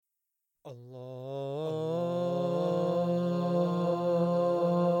Assalamu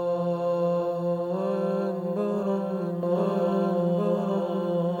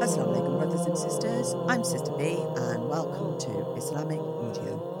alaikum, brothers and sisters. I'm Sister B, and welcome to Islamic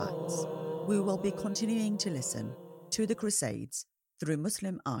Audio Bites. We will be continuing to listen to the Crusades through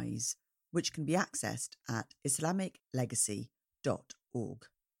Muslim eyes, which can be accessed at islamiclegacy.org.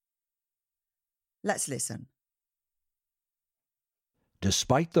 Let's listen.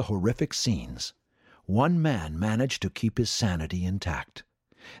 Despite the horrific scenes, one man managed to keep his sanity intact.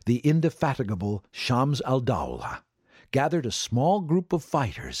 The indefatigable Shams al-Dawla gathered a small group of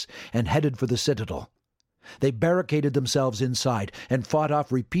fighters and headed for the citadel. They barricaded themselves inside and fought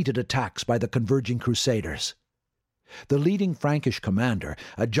off repeated attacks by the converging crusaders. The leading Frankish commander,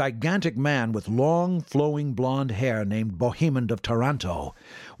 a gigantic man with long, flowing blonde hair named Bohemond of Taranto,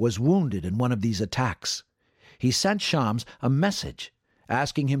 was wounded in one of these attacks. He sent Shams a message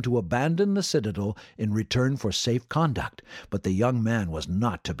asking him to abandon the citadel in return for safe conduct, but the young man was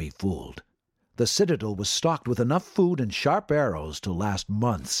not to be fooled. The citadel was stocked with enough food and sharp arrows to last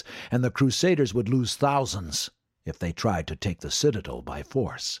months, and the crusaders would lose thousands if they tried to take the citadel by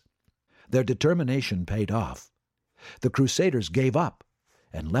force. Their determination paid off. The crusaders gave up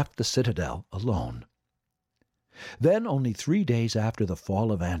and left the citadel alone. Then, only 3 days after the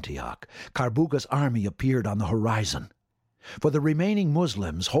fall of Antioch, Carbuga's army appeared on the horizon. For the remaining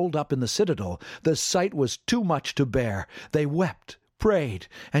Muslims holed up in the citadel, the sight was too much to bear. They wept, prayed,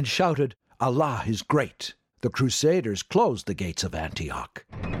 and shouted, "Allah is great!" The crusaders closed the gates of Antioch.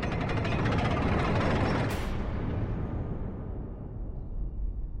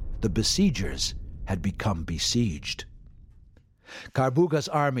 The besiegers had become besieged. Carbuga's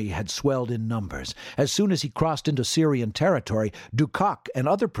army had swelled in numbers. As soon as he crossed into Syrian territory, Dukak and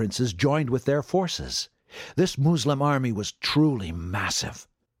other princes joined with their forces. This Muslim army was truly massive.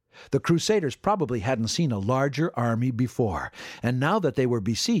 The Crusaders probably hadn't seen a larger army before, and now that they were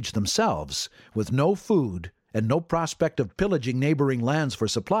besieged themselves, with no food and no prospect of pillaging neighboring lands for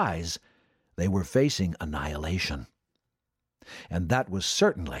supplies, they were facing annihilation. And that was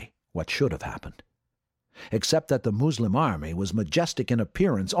certainly what should have happened. Except that the Muslim army was majestic in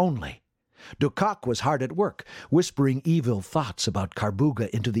appearance only. Dukak was hard at work, whispering evil thoughts about Carbuga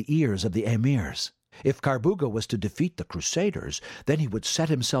into the ears of the emirs. If Carbuga was to defeat the Crusaders, then he would set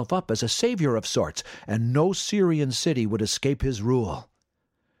himself up as a savior of sorts, and no Syrian city would escape his rule.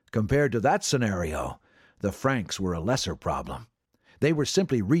 Compared to that scenario, the Franks were a lesser problem. They were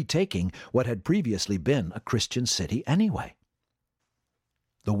simply retaking what had previously been a Christian city anyway.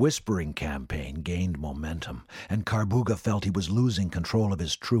 The whispering campaign gained momentum, and Carbuga felt he was losing control of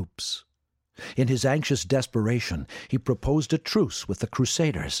his troops. In his anxious desperation, he proposed a truce with the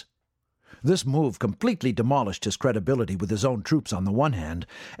Crusaders. This move completely demolished his credibility with his own troops on the one hand,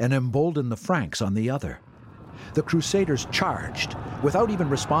 and emboldened the Franks on the other. The Crusaders charged, without even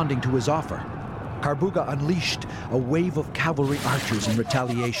responding to his offer. Carbuga unleashed a wave of cavalry archers in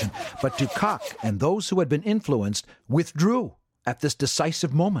retaliation, but Dukak and those who had been influenced withdrew at this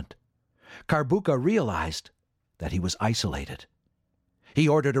decisive moment. Carbuga realized that he was isolated. He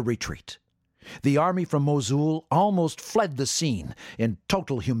ordered a retreat. The army from Mosul almost fled the scene in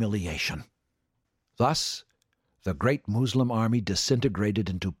total humiliation. Thus, the great Muslim army disintegrated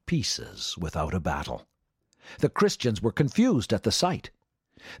into pieces without a battle. The Christians were confused at the sight.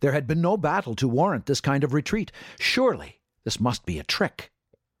 There had been no battle to warrant this kind of retreat. Surely this must be a trick.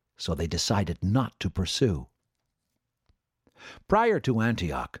 So they decided not to pursue. Prior to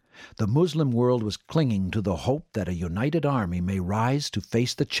Antioch, the Muslim world was clinging to the hope that a united army may rise to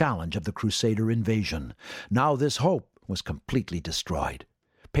face the challenge of the Crusader invasion. Now this hope was completely destroyed,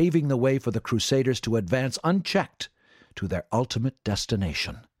 paving the way for the Crusaders to advance unchecked to their ultimate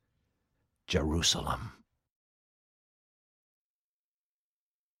destination, Jerusalem.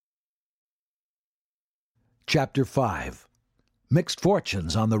 Chapter 5. Mixed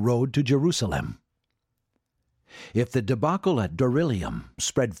Fortunes on the Road to Jerusalem. If the debacle at Dorylium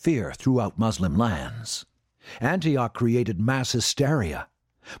spread fear throughout Muslim lands, Antioch created mass hysteria,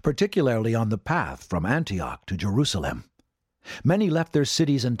 particularly on the path from Antioch to Jerusalem. Many left their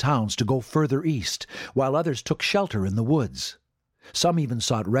cities and towns to go further east, while others took shelter in the woods. Some even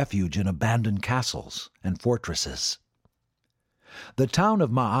sought refuge in abandoned castles and fortresses. The town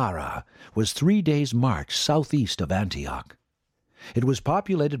of Ma'ara was 3 days' march southeast of Antioch. It was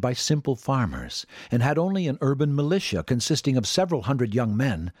populated by simple farmers and had only an urban militia consisting of several hundred young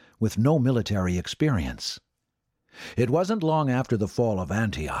men with no military experience. It wasn't long after the fall of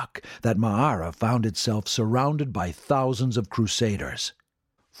Antioch that Ma'ara found itself surrounded by thousands of crusaders.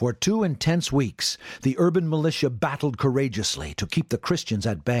 For 2 intense weeks, the urban militia battled courageously to keep the Christians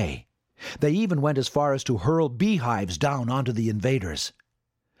at bay. They even went as far as to hurl beehives down onto the invaders.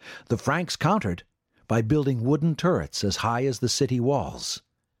 The Franks countered by building wooden turrets as high as the city walls.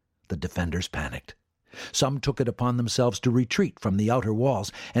 The defenders panicked. Some took it upon themselves to retreat from the outer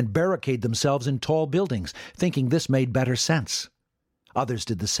walls and barricade themselves in tall buildings, thinking this made better sense. Others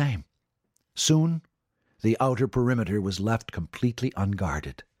did the same. Soon, the outer perimeter was left completely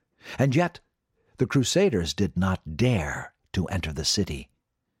unguarded. And yet, the Crusaders did not dare to enter the city.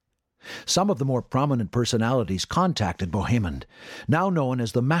 Some of the more prominent personalities contacted Bohemond, now known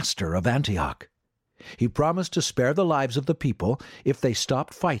as the Master of Antioch. He promised to spare the lives of the people if they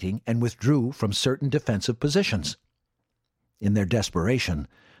stopped fighting and withdrew from certain defensive positions. In their desperation,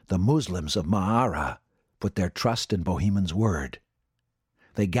 the Muslims of Ma'ara put their trust in Bohemond's word.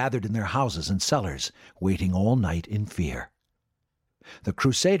 They gathered in their houses and cellars, waiting all night in fear. The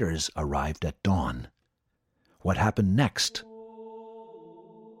Crusaders arrived at dawn. What happened next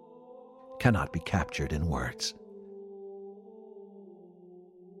cannot be captured in words.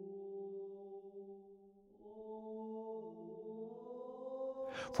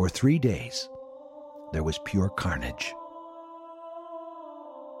 For 3 days, there was pure carnage.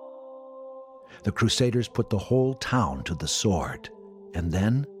 The Crusaders put the whole town to the sword, and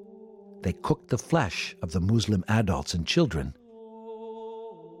then they cooked the flesh of the Muslim adults and children,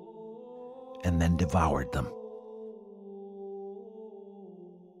 and then devoured them.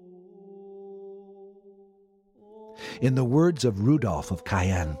 In the words of Rudolph of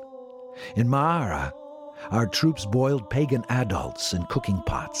Cayenne, in Ma'ara, our troops boiled pagan adults in cooking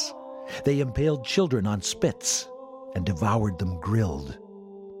pots. They impaled children on spits and devoured them grilled.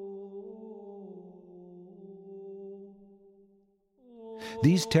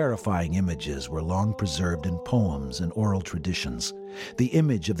 These terrifying images were long preserved in poems and oral traditions. The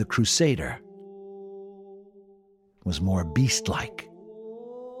image of the Crusader was more beast-like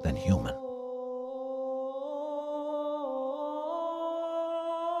than human.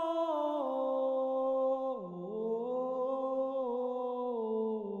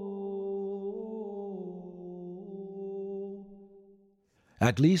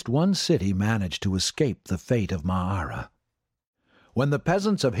 At least one city managed to escape the fate of Ma'ara. When the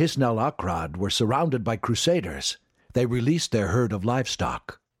peasants of Hisn el-Akrad were surrounded by Crusaders, they released their herd of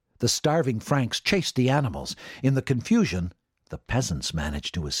livestock. The starving Franks chased the animals. In the confusion, the peasants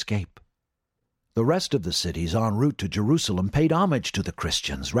managed to escape. The rest of the cities en route to Jerusalem paid homage to the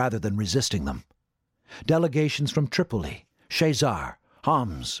Christians rather than resisting them. Delegations from Tripoli, Shazar,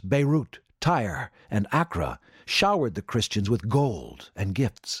 Homs, Beirut, Tyre, and Accra showered the Christians with gold and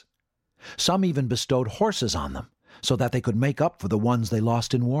gifts. Some even bestowed horses on them, so that they could make up for the ones they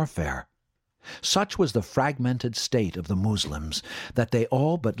lost in warfare. Such was the fragmented state of the Muslims that they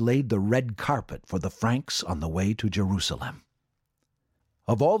all but laid the red carpet for the Franks on the way to Jerusalem.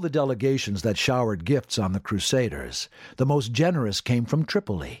 Of all the delegations that showered gifts on the Crusaders, the most generous came from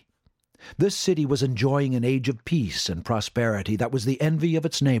Tripoli. This city was enjoying an age of peace and prosperity that was the envy of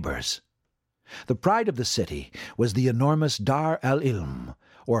its neighbors. The pride of the city was the enormous Dar al-Ilm,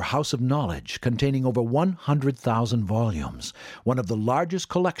 or House of Knowledge, containing over 100,000 volumes, one of the largest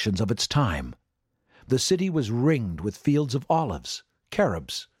collections of its time. The city was ringed with fields of olives,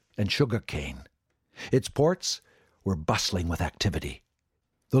 carobs, and sugar cane. Its ports were bustling with activity.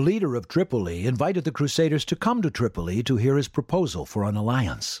 The leader of Tripoli invited the Crusaders to come to Tripoli to hear his proposal for an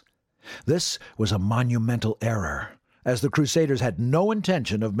alliance. This was a monumental error, as the Crusaders had no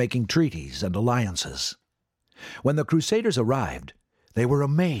intention of making treaties and alliances. When the Crusaders arrived, they were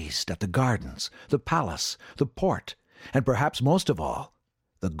amazed at the gardens, the palace, the port, and perhaps most of all,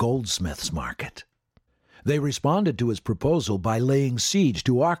 the goldsmith's market. They responded to his proposal by laying siege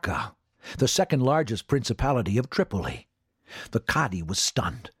to Arca, the second largest principality of Tripoli. The Qadi was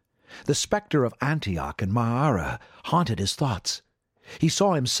stunned. The specter of Antioch and Ma'ara haunted his thoughts. He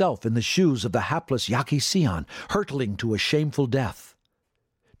saw himself in the shoes of the hapless Yaquisian, hurtling to a shameful death.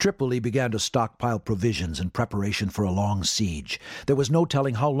 Tripoli began to stockpile provisions in preparation for a long siege. There was no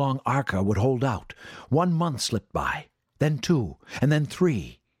telling how long Arca would hold out. 1 month slipped by, then 2, and then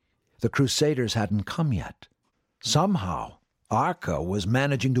 3. The Crusaders hadn't come yet. Somehow, Arca was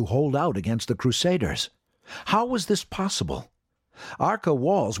managing to hold out against the Crusaders. How was this possible? Arca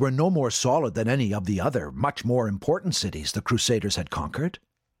walls were no more solid than any of the other, much more important cities the Crusaders had conquered.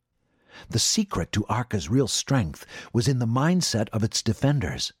 The secret to Arca's real strength was in the mindset of its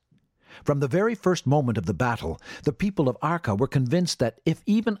defenders. From the very first moment of the battle, the people of Arca were convinced that if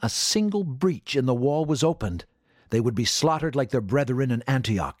even a single breach in the wall was opened, they would be slaughtered like their brethren in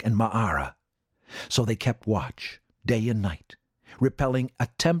Antioch and Ma'ara. So they kept watch, day and night, repelling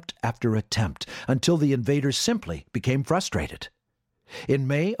attempt after attempt, until the invaders simply became frustrated. In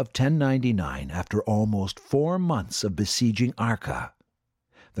May of 1099, after almost 4 months of besieging Arca,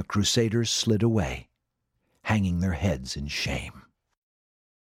 the Crusaders slid away, hanging their heads in shame.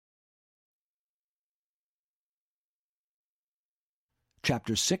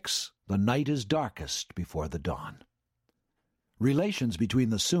 Chapter 6. The night is darkest before the dawn. Relations between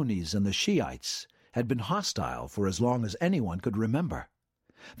the Sunnis and the Shiites had been hostile for as long as anyone could remember.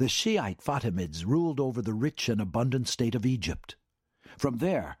 The Shiite Fatimids ruled over the rich and abundant state of Egypt. From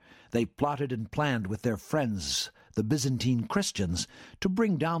there, they plotted and planned with their friends, the Byzantine Christians, to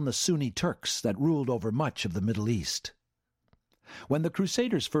bring down the Sunni Turks that ruled over much of the Middle East. When the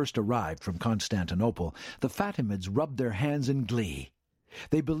Crusaders first arrived from Constantinople, the Fatimids rubbed their hands in glee.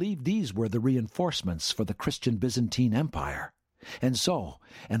 They believed these were the reinforcements for the Christian Byzantine Empire, and so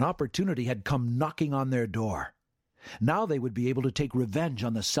an opportunity had come knocking on their door. Now they would be able to take revenge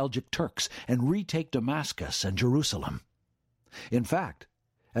on the Seljuk Turks and retake Damascus and Jerusalem. In fact,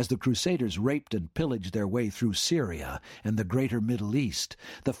 as the Crusaders raped and pillaged their way through Syria and the greater Middle East,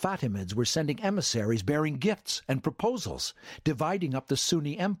 the Fatimids were sending emissaries bearing gifts and proposals, dividing up the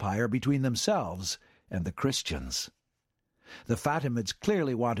Sunni Empire between themselves and the Christians. The Fatimids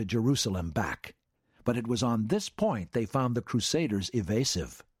clearly wanted Jerusalem back, but it was on this point they found the Crusaders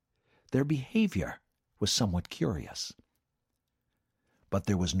evasive. Their behavior was somewhat curious. But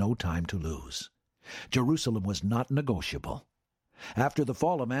there was no time to lose. Jerusalem was not negotiable. After the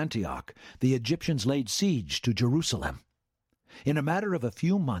fall of Antioch, the Egyptians laid siege to Jerusalem. In a matter of a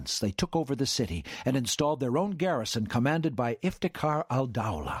few months, they took over the city and installed their own garrison commanded by Iftikhar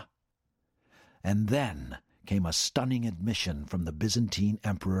al-Dawla. And then came a stunning admission from the Byzantine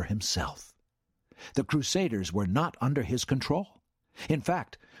emperor himself. The Crusaders were not under his control. In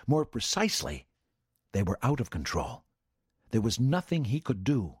fact, more precisely, they were out of control. There was nothing he could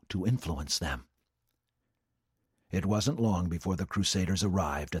do to influence them. It wasn't long before the Crusaders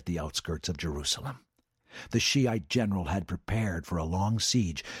arrived at the outskirts of Jerusalem. The Shiite general had prepared for a long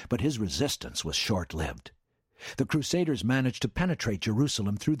siege, but his resistance was short-lived. The Crusaders managed to penetrate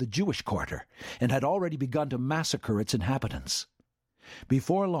Jerusalem through the Jewish quarter and had already begun to massacre its inhabitants.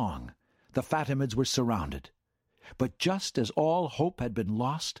 Before long, the Fatimids were surrounded. But just as all hope had been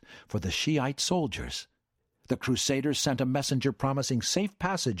lost for the Shiite soldiers, the Crusaders sent a messenger promising safe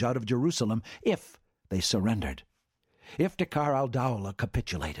passage out of Jerusalem if they surrendered. Iftikhar al-Dawla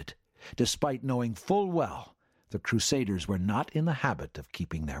capitulated, despite knowing full well the Crusaders were not in the habit of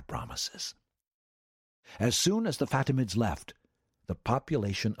keeping their promises. As soon as the Fatimids left, the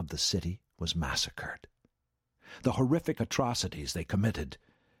population of the city was massacred. The horrific atrocities they committed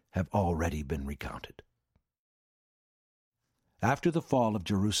have already been recounted. After the fall of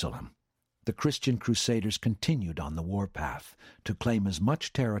Jerusalem, the Christian Crusaders continued on the warpath to claim as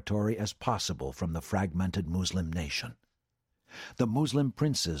much territory as possible from the fragmented Muslim nation. The Muslim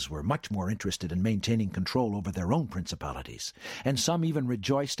princes were much more interested in maintaining control over their own principalities, and some even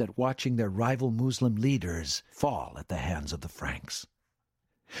rejoiced at watching their rival Muslim leaders fall at the hands of the Franks.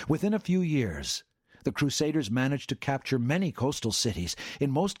 Within a few years, the Crusaders managed to capture many coastal cities.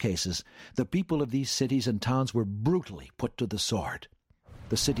 In most cases, the people of these cities and towns were brutally put to the sword.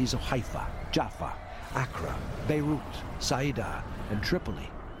 The cities of Haifa, Jaffa, Accra, Beirut, Saida, and Tripoli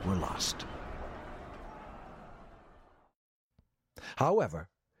were lost. However,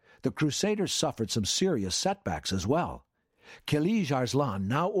 the Crusaders suffered some serious setbacks as well. Kilij Arslan,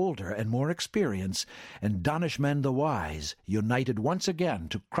 now older and more experienced, and Danishmend the Wise united once again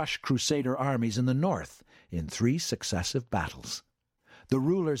to crush Crusader armies in the north in 3 successive battles. The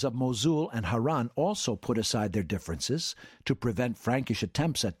rulers of Mosul and Haran also put aside their differences to prevent Frankish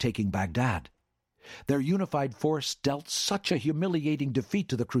attempts at taking Baghdad. Their unified force dealt such a humiliating defeat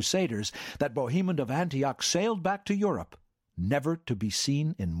to the Crusaders that Bohemond of Antioch sailed back to Europe, never to be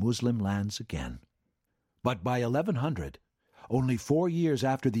seen in Muslim lands again. But by 1100, only 4 years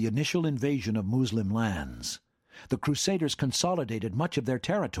after the initial invasion of Muslim lands, the Crusaders consolidated much of their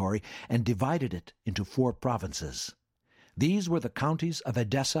territory and divided it into 4 provinces. These were the counties of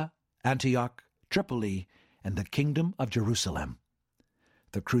Edessa, Antioch, Tripoli, and the Kingdom of Jerusalem.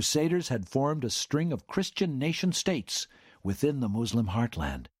 The Crusaders had formed a string of Christian nation-states within the Muslim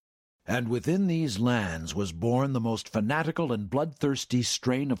heartland. And within these lands was born the most fanatical and bloodthirsty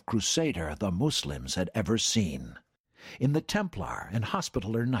strain of Crusader the Muslims had ever seen. In the Templar and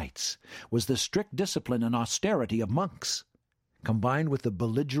Hospitaller Knights was the strict discipline and austerity of monks, combined with the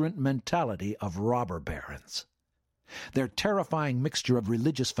belligerent mentality of robber barons. Their terrifying mixture of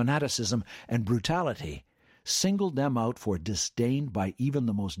religious fanaticism and brutality singled them out for disdain by even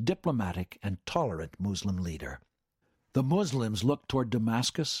the most diplomatic and tolerant Muslim leader. The Muslims looked toward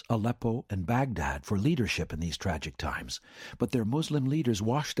Damascus, Aleppo, and Baghdad for leadership in these tragic times, but their Muslim leaders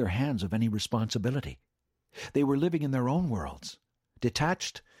washed their hands of any responsibility. They were living in their own worlds,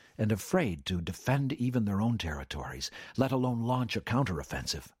 detached and afraid to defend even their own territories, let alone launch a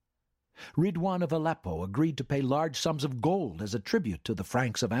counteroffensive. Ridwan of Aleppo agreed to pay large sums of gold as a tribute to the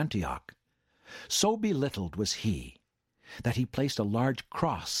Franks of Antioch. So belittled was he that he placed a large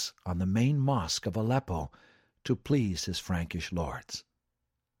cross on the main mosque of Aleppo to please his Frankish lords.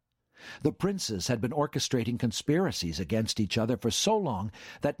 The princes had been orchestrating conspiracies against each other for so long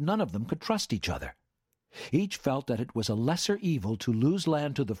that none of them could trust each other. Each felt that it was a lesser evil to lose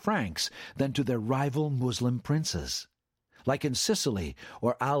land to the Franks than to their rival Muslim princes. Like in Sicily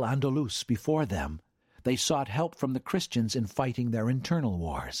or Al-Andalus before them, they sought help from the Christians in fighting their internal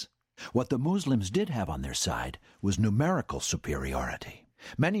wars. What the Muslims did have on their side was numerical superiority.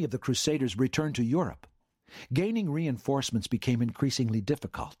 Many of the Crusaders returned to Europe. Gaining reinforcements became increasingly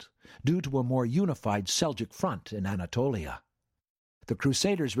difficult due to a more unified Seljuk front in Anatolia. The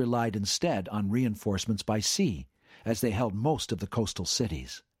Crusaders relied instead on reinforcements by sea, as they held most of the coastal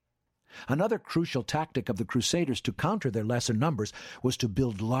cities. Another crucial tactic of the Crusaders to counter their lesser numbers was to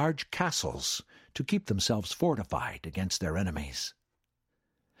build large castles to keep themselves fortified against their enemies.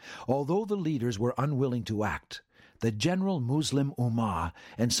 Although the leaders were unwilling to act, the general Muslim Ummah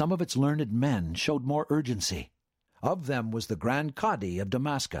and some of its learned men showed more urgency. Of them was the Grand Qadi of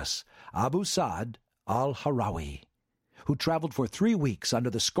Damascus, Abu Sa'd al-Harawi, who traveled for 3 weeks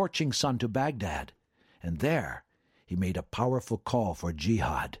under the scorching sun to Baghdad, and there he made a powerful call for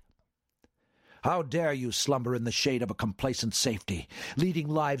jihad. "How dare you slumber in the shade of a complacent safety, leading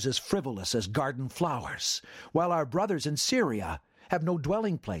lives as frivolous as garden flowers, while our brothers in Syria have no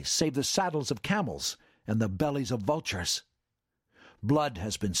dwelling place save the saddles of camels and the bellies of vultures. Blood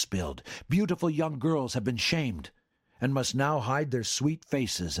has been spilled, beautiful young girls have been shamed, and must now hide their sweet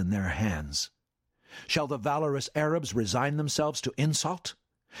faces in their hands. Shall the valorous Arabs resign themselves to insult,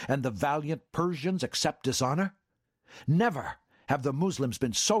 and the valiant Persians accept dishonor? Never have the Muslims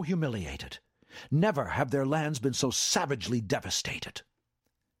been so humiliated. Never have their lands been so savagely devastated."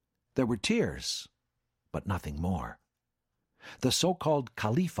 There were tears, but nothing more. The so-called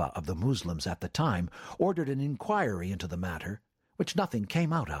Khalifa of the Muslims at the time ordered an inquiry into the matter, which nothing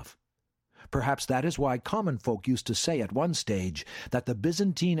came out of. Perhaps that is why common folk used to say at one stage that the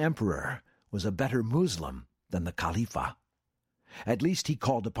Byzantine emperor was a better Muslim than the Khalifa. At least he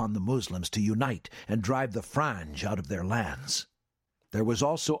called upon the Muslims to unite and drive the Franj out of their lands. There was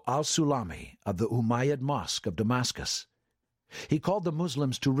also al-Sulami of the Umayyad Mosque of Damascus. He called the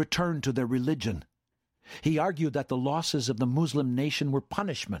Muslims to return to their religion. He argued that the losses of the Muslim nation were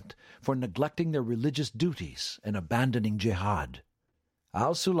punishment for neglecting their religious duties and abandoning jihad.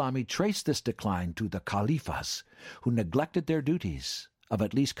 Al-Sulami traced this decline to the Khalifas, who neglected their duties of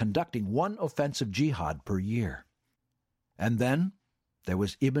at least conducting one offensive jihad per year. And then there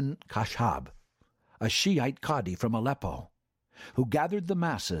was Ibn Kashab, a Shiite Qadi from Aleppo, who gathered the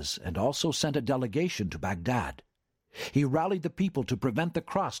masses and also sent a delegation to Baghdad. He rallied the people to prevent the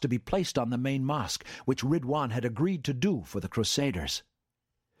cross to be placed on the main mosque, which Ridwan had agreed to do for the Crusaders.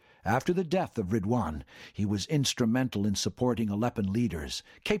 After the death of Ridwan, he was instrumental in supporting Aleppan leaders,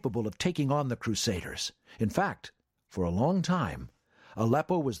 capable of taking on the Crusaders. In fact, for a long time,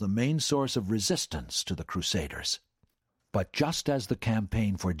 Aleppo was the main source of resistance to the Crusaders. But just as the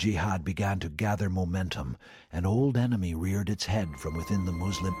campaign for jihad began to gather momentum, an old enemy reared its head from within the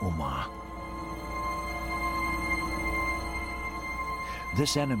Muslim Ummah.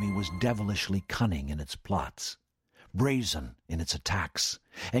 This enemy was devilishly cunning in its plots, brazen in its attacks,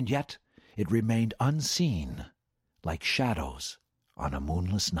 and yet it remained unseen, like shadows on a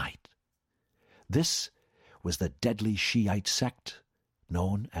moonless night. This was the deadly Shiite sect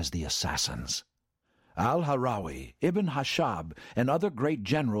known as the Assassins. Al-Harawi, Ibn Hashab, and other great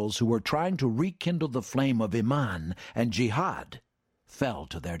generals who were trying to rekindle the flame of Iman and jihad fell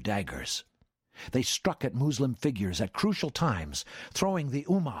to their daggers. They struck at Muslim figures at crucial times, throwing the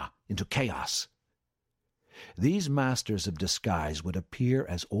Ummah into chaos. These masters of disguise would appear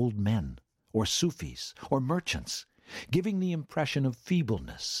as old men, or Sufis, or merchants, giving the impression of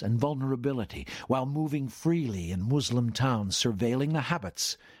feebleness and vulnerability, while moving freely in Muslim towns, surveilling the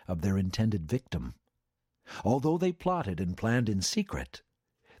habits of their intended victim. Although they plotted and planned in secret,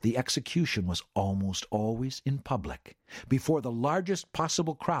 the execution was almost always in public, before the largest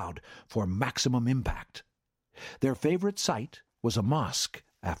possible crowd for maximum impact. Their favorite site was a mosque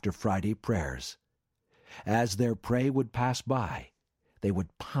after Friday prayers. As their prey would pass by, they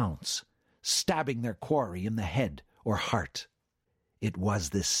would pounce, stabbing their quarry in the head or heart. It was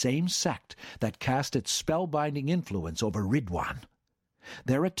this same sect that cast its spellbinding influence over Ridwan.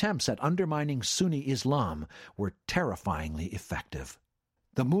 Their attempts at undermining Sunni Islam were terrifyingly effective.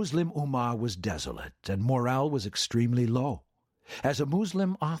 The Muslim Ummah was desolate, and morale was extremely low. As a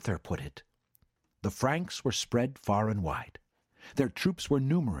Muslim author put it, the Franks were spread far and wide. Their troops were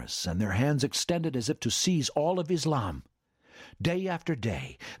numerous, and their hands extended as if to seize all of Islam. Day after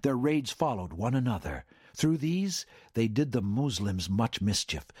day, their raids followed one another. Through these, they did the Muslims much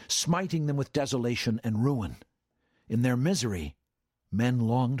mischief, smiting them with desolation and ruin. In their misery, men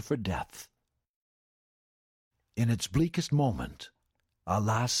longed for death. In its bleakest moment,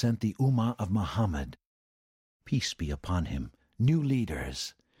 Allah sent the Ummah of Muhammad, peace be upon him, new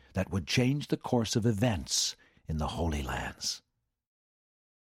leaders that would change the course of events in the Holy Lands.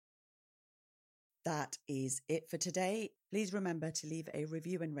 That is it for today. Please remember to leave a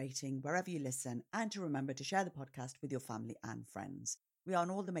review and rating wherever you listen, and to remember to share the podcast with your family and friends. We are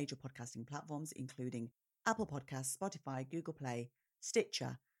on all the major podcasting platforms, including Apple Podcasts, Spotify, Google Play,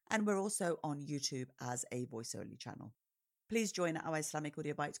 Stitcher, and we're also on YouTube as a voice-only channel. Please join our Islamic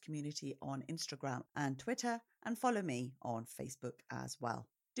Audio Bites community on Instagram and Twitter, and follow me on Facebook as well.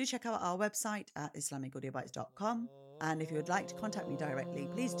 Do check out our website at IslamicAudioBites.com, and if you would like to contact me directly,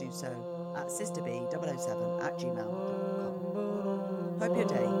 please do so at sisterb007@gmail.com. Hope your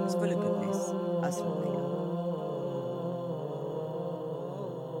day is full of goodness. Assalamu alaikum.